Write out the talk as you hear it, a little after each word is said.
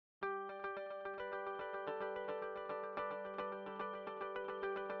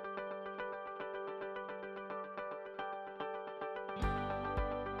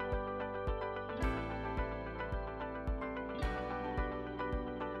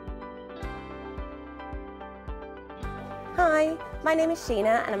Hi, my name is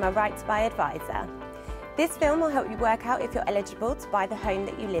Sheena and I'm a Right to Buy advisor. This film will help you work out if you're eligible to buy the home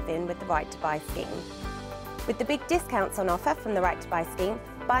that you live in with the Right to Buy scheme. With the big discounts on offer from the Right to Buy scheme,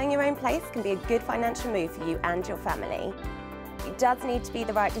 buying your own place can be a good financial move for you and your family. It does need to be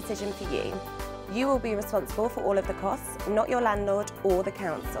the right decision for you. You will be responsible for all of the costs, not your landlord or the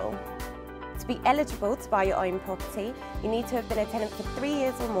council. To be eligible to buy your own property, you need to have been a tenant for 3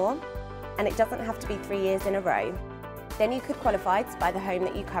 years or more, and it doesn't have to be 3 years in a row. Then you could qualify to buy the home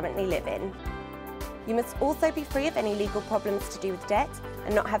that you currently live in. You must also be free of any legal problems to do with debt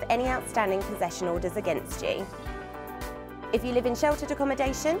and not have any outstanding possession orders against you. If you live in sheltered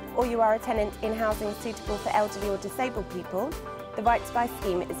accommodation or you are a tenant in housing suitable for elderly or disabled people, the Right to Buy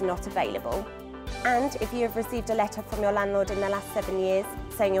scheme is not available. And if you have received a letter from your landlord in the last 7 years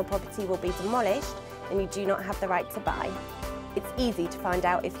saying your property will be demolished, then you do not have the right to buy. It's easy to find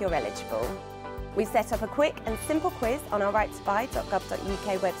out if you're eligible. We've set up a quick and simple quiz on our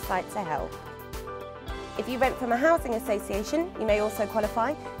righttobuy.gov.uk website to help. If you rent from a housing association, you may also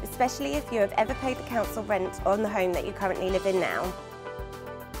qualify, especially if you have ever paid the council rent on the home that you currently live in now.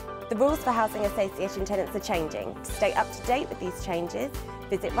 The rules for housing association tenants are changing. To stay up to date with these changes,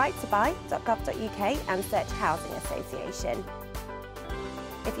 visit righttobuy.gov.uk and search Housing Association.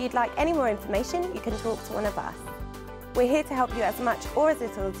 If you'd like any more information, you can talk to one of us. We're here to help you as much or as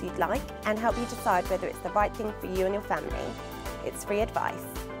little as you'd like and help you decide whether it's the right thing for you and your family. It's free advice.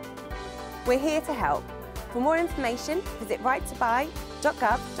 We're here to help. For more information, visit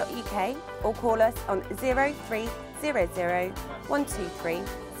righttobuy.gov.uk or call us on 0300 123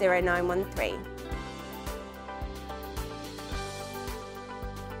 0913.